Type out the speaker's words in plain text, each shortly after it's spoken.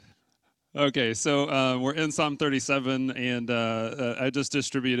Okay, so we're in Psalm 37, and I just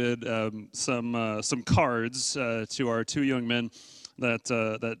distributed some cards to our two young men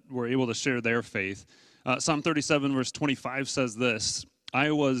that were able to share their faith. Psalm 37, verse 25 says this: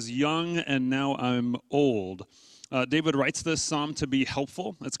 "I was young, and now I'm old." David writes this psalm to be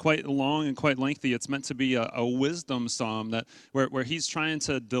helpful. It's quite long and quite lengthy. It's meant to be a wisdom psalm where he's trying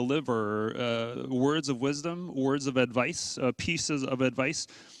to deliver words of wisdom, words of advice, pieces of advice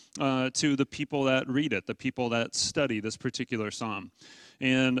to the people that read it, the people that study this particular psalm.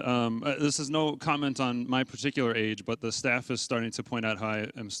 And this is no comment on my particular age, but the staff is starting to point out how I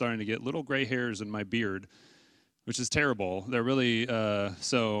am starting to get little gray hairs in my beard, which is terrible. They're really,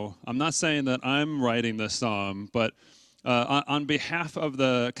 so I'm not saying that I'm writing this psalm, but on behalf of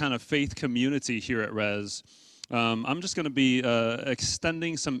the kind of faith community here at Res, I'm just going to be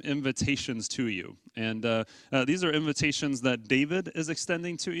extending some invitations to you. And these are invitations that David is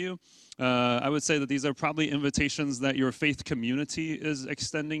extending to you. I would say that these are probably invitations that your faith community is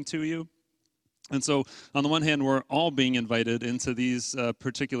extending to you. And so, on the one hand, we're all being invited into these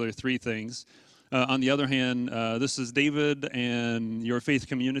particular three things. On the other hand, this is David and your faith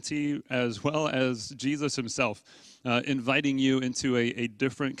community, as well as Jesus himself, inviting you into a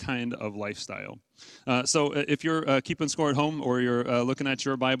different kind of lifestyle. So if you're keeping score at home or you're looking at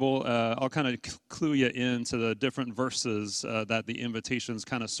your Bible, I'll kind of clue you into the different verses that the invitations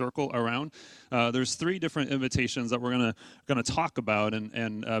kind of circle around. There's three different invitations that we're gonna talk about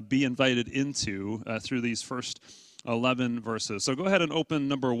and be invited into through these first 11 verses. So go ahead and open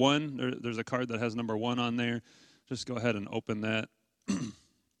number 1. There's a card that has number 1 on there. Just go ahead and open that.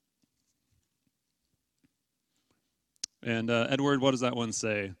 And Edward, what does that one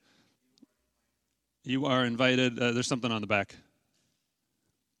say? You are invited. There's something on the back.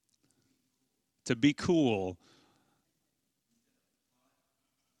 To be cool.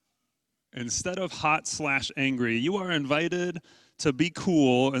 Instead of hot/angry, you are invited to be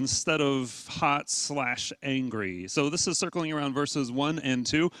cool instead of hot/angry. So this is circling around verses 1 and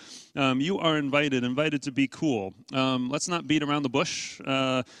 2. You are invited to be cool. Let's not beat around the bush.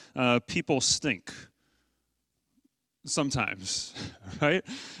 People stink. Sometimes, right?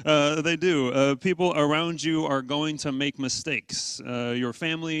 They do. People around you are going to make mistakes. Your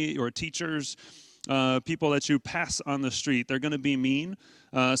family, your teachers, people that you pass on the street, they're going to be mean.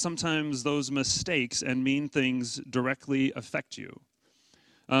 Sometimes those mistakes and mean things directly affect you.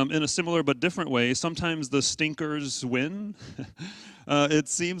 In a similar but different way, sometimes the stinkers win. It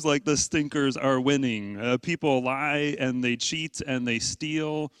seems like the stinkers are winning. People lie and they cheat and they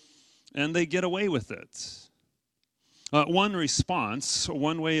steal and they get away with it. One response,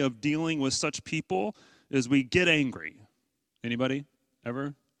 one way of dealing with such people is we get angry. Anybody?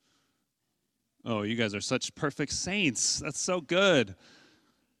 Ever? Oh, you guys are such perfect saints. That's so good.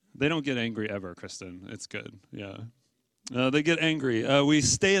 They don't get angry ever, Kristen. It's good. Yeah. They get angry. We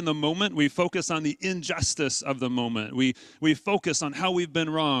stay in the moment. We focus on the injustice of the moment. We focus on how we've been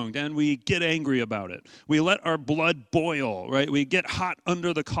wronged, and we get angry about it. We let our blood boil, right? We get hot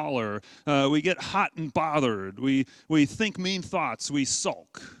under the collar. We get hot and bothered. We think mean thoughts. We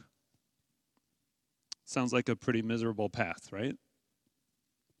sulk. Sounds like a pretty miserable path, right?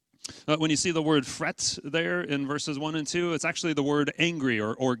 When you see the word fret there in verses 1 and 2, it's actually the word angry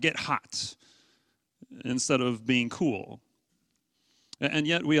or get hot instead of being cool. And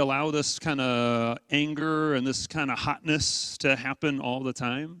yet we allow this kind of anger and this kind of hotness to happen all the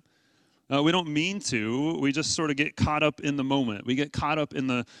time. We don't mean to. We just sort of get caught up in the moment. We get caught up in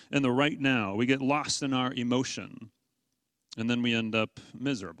the right now. We get lost in our emotion. And then we end up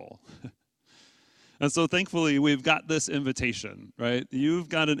miserable. And so thankfully, we've got this invitation, right? You've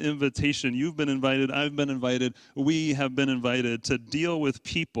got an invitation. You've been invited. I've been invited. We have been invited to deal with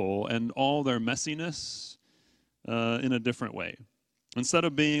people and all their messiness in a different way. Instead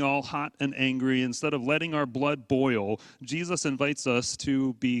of being all hot and angry, instead of letting our blood boil, Jesus invites us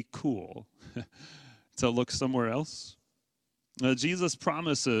to be cool, to look somewhere else. Jesus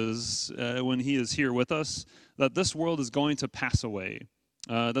promises when he is here with us that this world is going to pass away.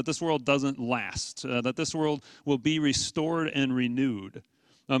 That this world doesn't last, that this world will be restored and renewed.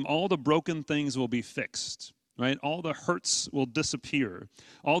 All the broken things will be fixed, right? All the hurts will disappear.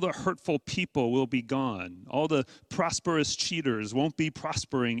 All the hurtful people will be gone. All the prosperous cheaters won't be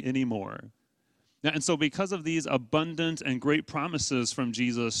prospering anymore. And so because of these abundant and great promises from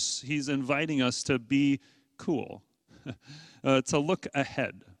Jesus, he's inviting us to be cool, to look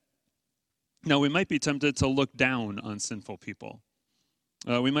ahead. Now, we might be tempted to look down on sinful people.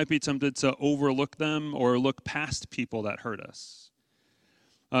 We might be tempted to overlook them or look past people that hurt us.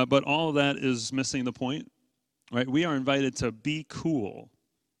 But all of that is missing the point, right? We are invited to be cool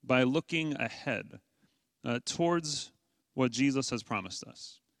by looking ahead towards what Jesus has promised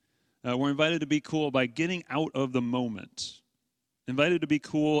us. We're invited to be cool by getting out of the moment, invited to be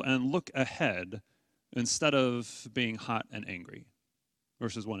cool and look ahead instead of being hot and angry.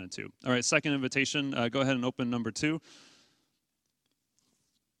 Verses 1 and 2. All right, second invitation, go ahead and open number 2.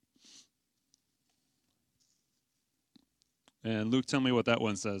 And Luke, tell me what that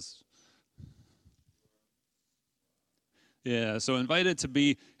one says. Yeah, so invited to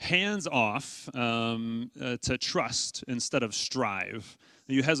be hands off, to trust instead of strive.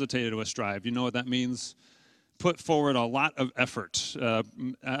 You hesitated with strive. You know what that means? Put forward a lot of effort,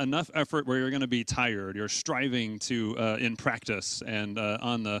 enough effort where you're going to be tired. You're striving to, in practice and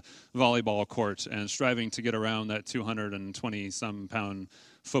on the volleyball court, and striving to get around that 220-some pound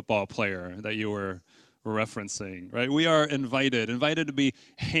football player that you were referencing, right? We are invited to be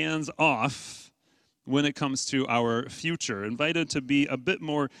hands off when it comes to our future, invited to be a bit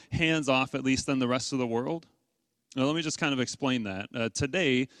more hands-off, at least, than the rest of the world. Now, let me just kind of explain that.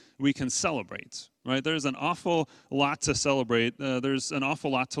 Today, we can celebrate, right? There's an awful lot to celebrate. There's an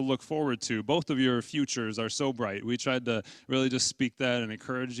awful lot to look forward to. Both of your futures are so bright. We tried to really just speak that and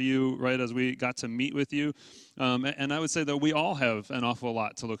encourage you, right, as we got to meet with you. And I would say that we all have an awful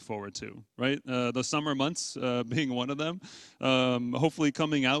lot to look forward to, right? The summer months being one of them. Hopefully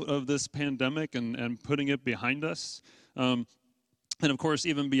coming out of this pandemic and putting it behind us. And of course,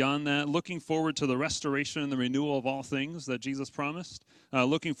 even beyond that, looking forward to the restoration and the renewal of all things that Jesus promised.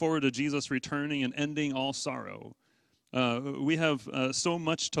 Looking forward to Jesus returning and ending all sorrow. We have so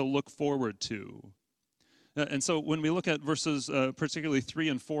much to look forward to. And so when we look at verses particularly 3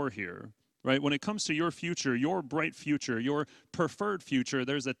 and 4 here, right, when it comes to your future, your bright future, your preferred future,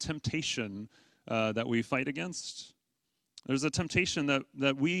 there's a temptation that we fight against. There's a temptation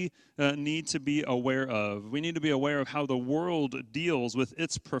that we need to be aware of. We need to be aware of how the world deals with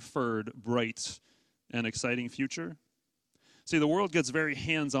its preferred, bright, and exciting future. See, the world gets very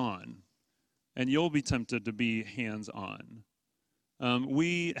hands-on, and you'll be tempted to be hands-on.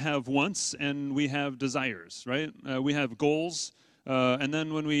 We have wants and we have desires, right? We have goals, and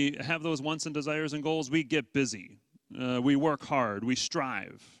then when we have those wants and desires and goals, we get busy. We work hard, we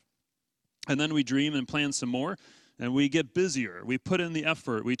strive. And then we dream and plan some more. And we get busier. We put in the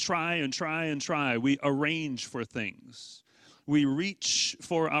effort. We try and try and try. We arrange for things. We reach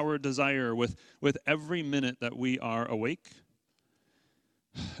for our desire with every minute that we are awake.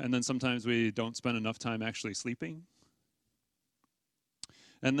 And then sometimes we don't spend enough time actually sleeping.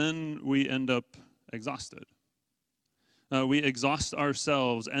 And then we end up exhausted. We exhaust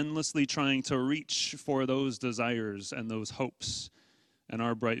ourselves endlessly trying to reach for those desires and those hopes and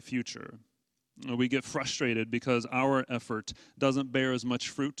our bright future. We get frustrated because our effort doesn't bear as much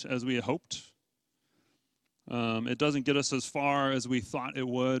fruit as we had hoped. It doesn't get us as far as we thought it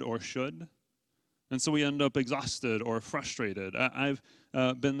would or should. And so we end up exhausted or frustrated. I've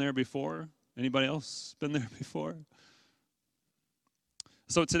been there before. Anybody else been there before?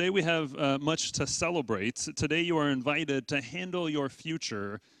 So today we have much to celebrate. Today you are invited to handle your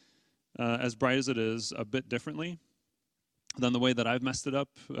future, as bright as it is, a bit differently than the way that I've messed it up,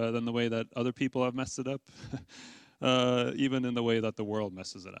 than the way that other people have messed it up, even in the way that the world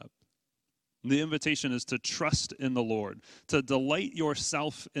messes it up. The invitation is to trust in the Lord, to delight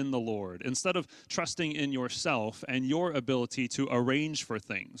yourself in the Lord. Instead of trusting in yourself and your ability to arrange for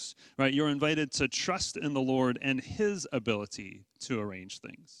things, right? You're invited to trust in the Lord and His ability to arrange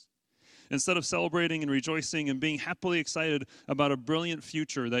things. Instead of celebrating and rejoicing and being happily excited about a brilliant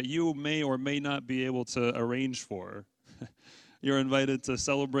future that you may or may not be able to arrange for, you're invited to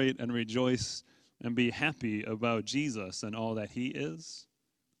celebrate and rejoice and be happy about Jesus and all that He is,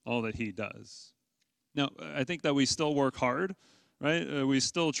 all that He does. Now, I think that we still work hard, right? We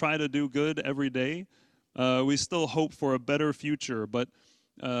still try to do good every day. We still hope for a better future, but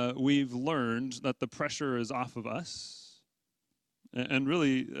we've learned that the pressure is off of us. And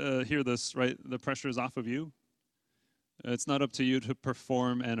really, hear this, right? The pressure is off of you. It's not up to you to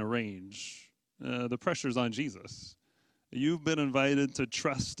perform and arrange. The pressure's on Jesus. You've been invited to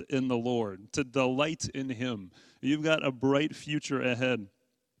trust in the Lord, to delight in Him. You've got a bright future ahead.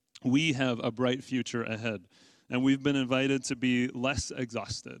 We have a bright future ahead. And we've been invited to be less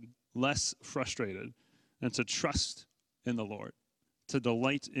exhausted, less frustrated, and to trust in the Lord, to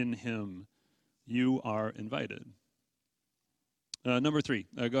delight in Him. You are invited. Number 3.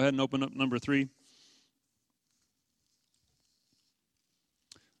 Go ahead and open up number 3.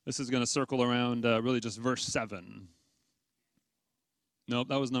 This is going to circle around really just verse 7. Nope,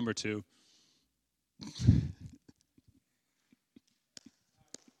 that was number 2.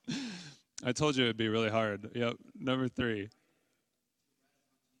 I told you it'd be really hard. Yep, number 3.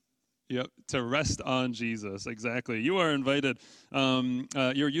 Yep, to rest on Jesus. Exactly. You are invited.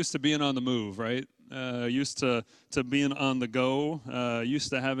 You're used to being on the move, right? Used to being on the go. Used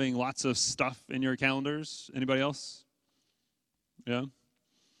to having lots of stuff in your calendars. Anybody else? Yeah.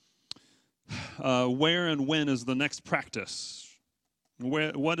 Where and when is the next practice?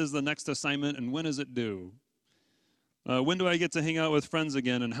 What is the next assignment, and when is it due? When do I get to hang out with friends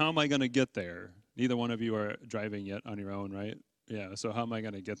again, and how am I going to get there? Neither one of you are driving yet on your own, right? Yeah, so how am I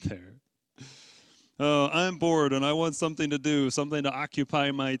going to get there? I'm bored and I want something to do, something to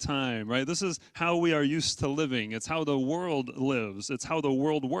occupy my time, right? This is how we are used to living. It's how the world lives. It's how the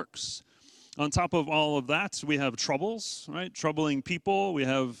world works. On top of all of that, we have troubles, right? Troubling people. We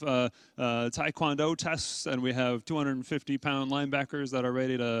have taekwondo tests, and we have 250-pound linebackers that are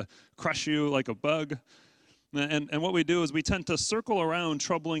ready to crush you like a bug. And what we do is we tend to circle around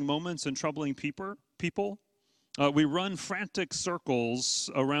troubling moments and troubling people. We run frantic circles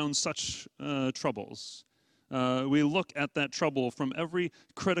around such troubles. We look at that trouble from every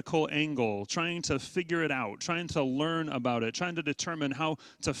critical angle, trying to figure it out, trying to learn about it, trying to determine how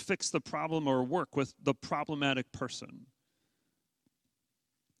to fix the problem or work with the problematic person.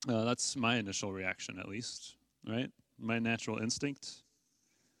 That's my initial reaction, at least, right? My natural instinct.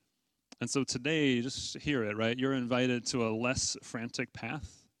 And so today, just hear it, right? You're invited to a less frantic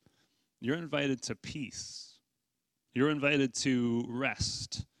path. You're invited to peace. You're invited to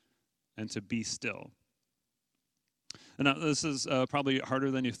rest and to be still. And now this is probably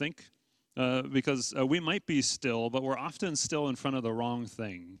harder than you think because we might be still, but we're often still in front of the wrong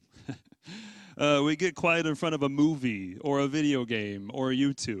thing. We get quiet in front of a movie or a video game or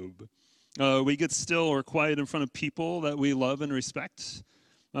YouTube. We get still or quiet in front of people that we love and respect.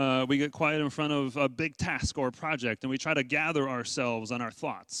 We get quiet in front of a big task or project, and we try to gather ourselves and our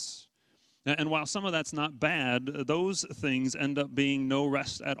thoughts. And while some of that's not bad, those things end up being no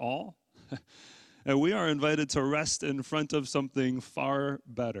rest at all. And we are invited to rest in front of something far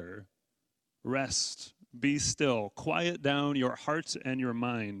better. Rest, be still, quiet down your heart and your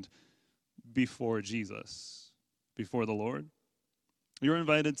mind before Jesus, before the Lord. You're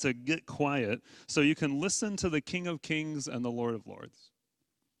invited to get quiet so you can listen to the King of Kings and the Lord of Lords.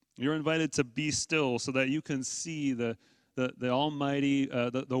 You're invited to be still so that you can see the Almighty,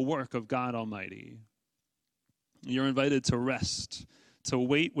 the work of God Almighty. You're invited to rest, to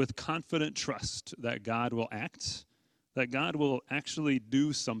wait with confident trust that God will act, that God will actually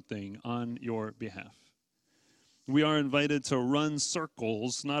do something on your behalf. We are invited to run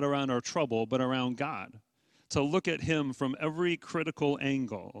circles, not around our trouble, but around God, to look at Him from every critical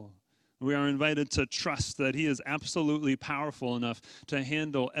angle. We are invited to trust that He is absolutely powerful enough to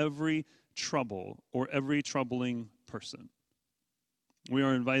handle every trouble or every troubling person. We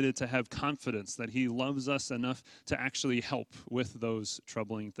are invited to have confidence that He loves us enough to actually help with those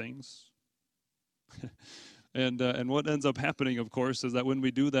troubling things. And what ends up happening, of course, is that when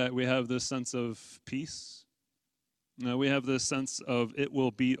we do that, we have this sense of peace. We have this sense of it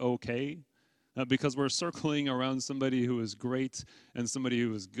will be okay. Because we're circling around somebody who is great and somebody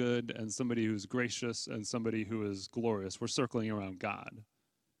who is good and somebody who is gracious and somebody who is glorious. We're circling around God.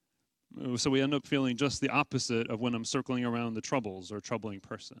 So we end up feeling just the opposite of when I'm circling around the troubles or troubling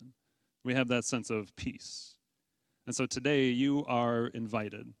person. We have that sense of peace. And so today you are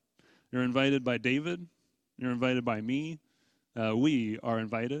invited. You're invited by David. You're invited by me. We are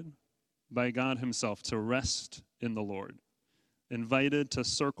invited by God Himself to rest in the Lord. Invited to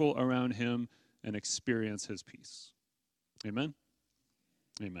circle around Him and experience His peace. Amen?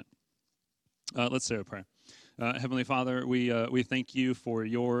 Amen. Let's say a prayer. Heavenly Father, we thank You for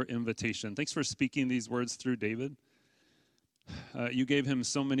Your invitation. Thanks for speaking these words through David. You gave him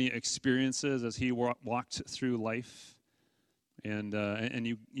so many experiences as he walked through life. And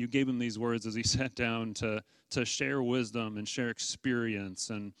you gave him these words as he sat down to share wisdom and share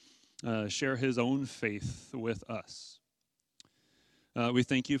experience and share his own faith with us. We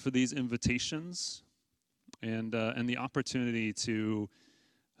thank You for these invitations and the opportunity to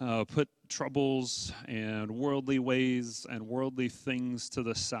put troubles and worldly ways and worldly things to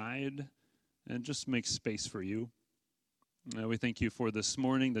the side and just make space for You. We thank You for this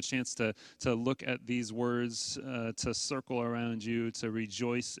morning, the chance to look at these words, to circle around You, to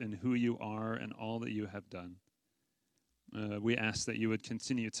rejoice in who You are and all that You have done. We ask that You would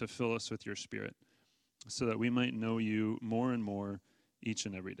continue to fill us with Your Spirit so that we might know You more and more each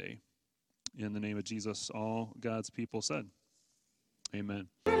and every day. In the name of Jesus, all God's people said, amen.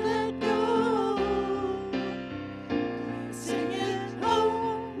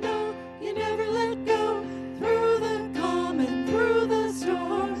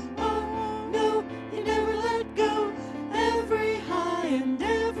 Every high and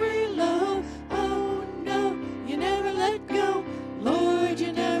every low.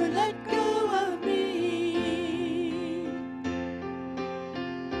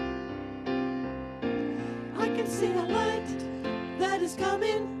 that is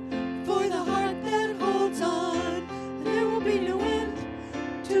coming for the heart that holds on. There will be no end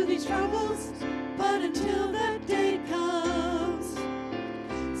to these troubles, but until that day comes,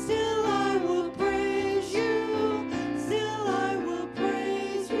 still I will praise you, still I will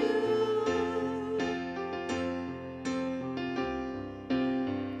praise you.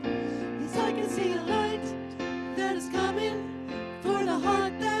 Yes, I can see a light that is coming for the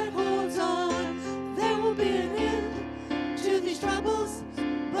heart that holds on. There will be an end to these troubles,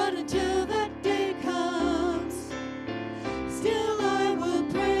 but until that day comes, still I will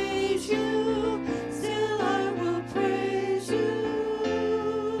praise you, still I will praise you.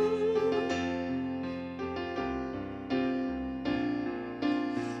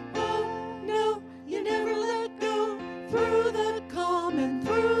 Oh no, you never let go through the calm and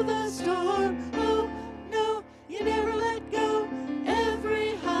through the storm. Oh no, you never let go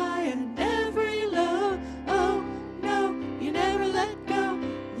every high and every low. Oh no, you never let go.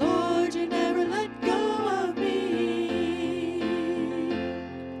 Lord, you never let go of me.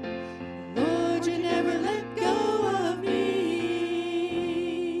 Lord, you never let go of me.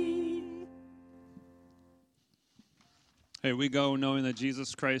 Hey, we go knowing that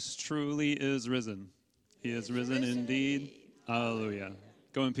Jesus Christ truly is risen. He is risen indeed. Hallelujah.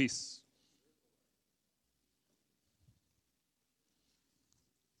 Go in peace.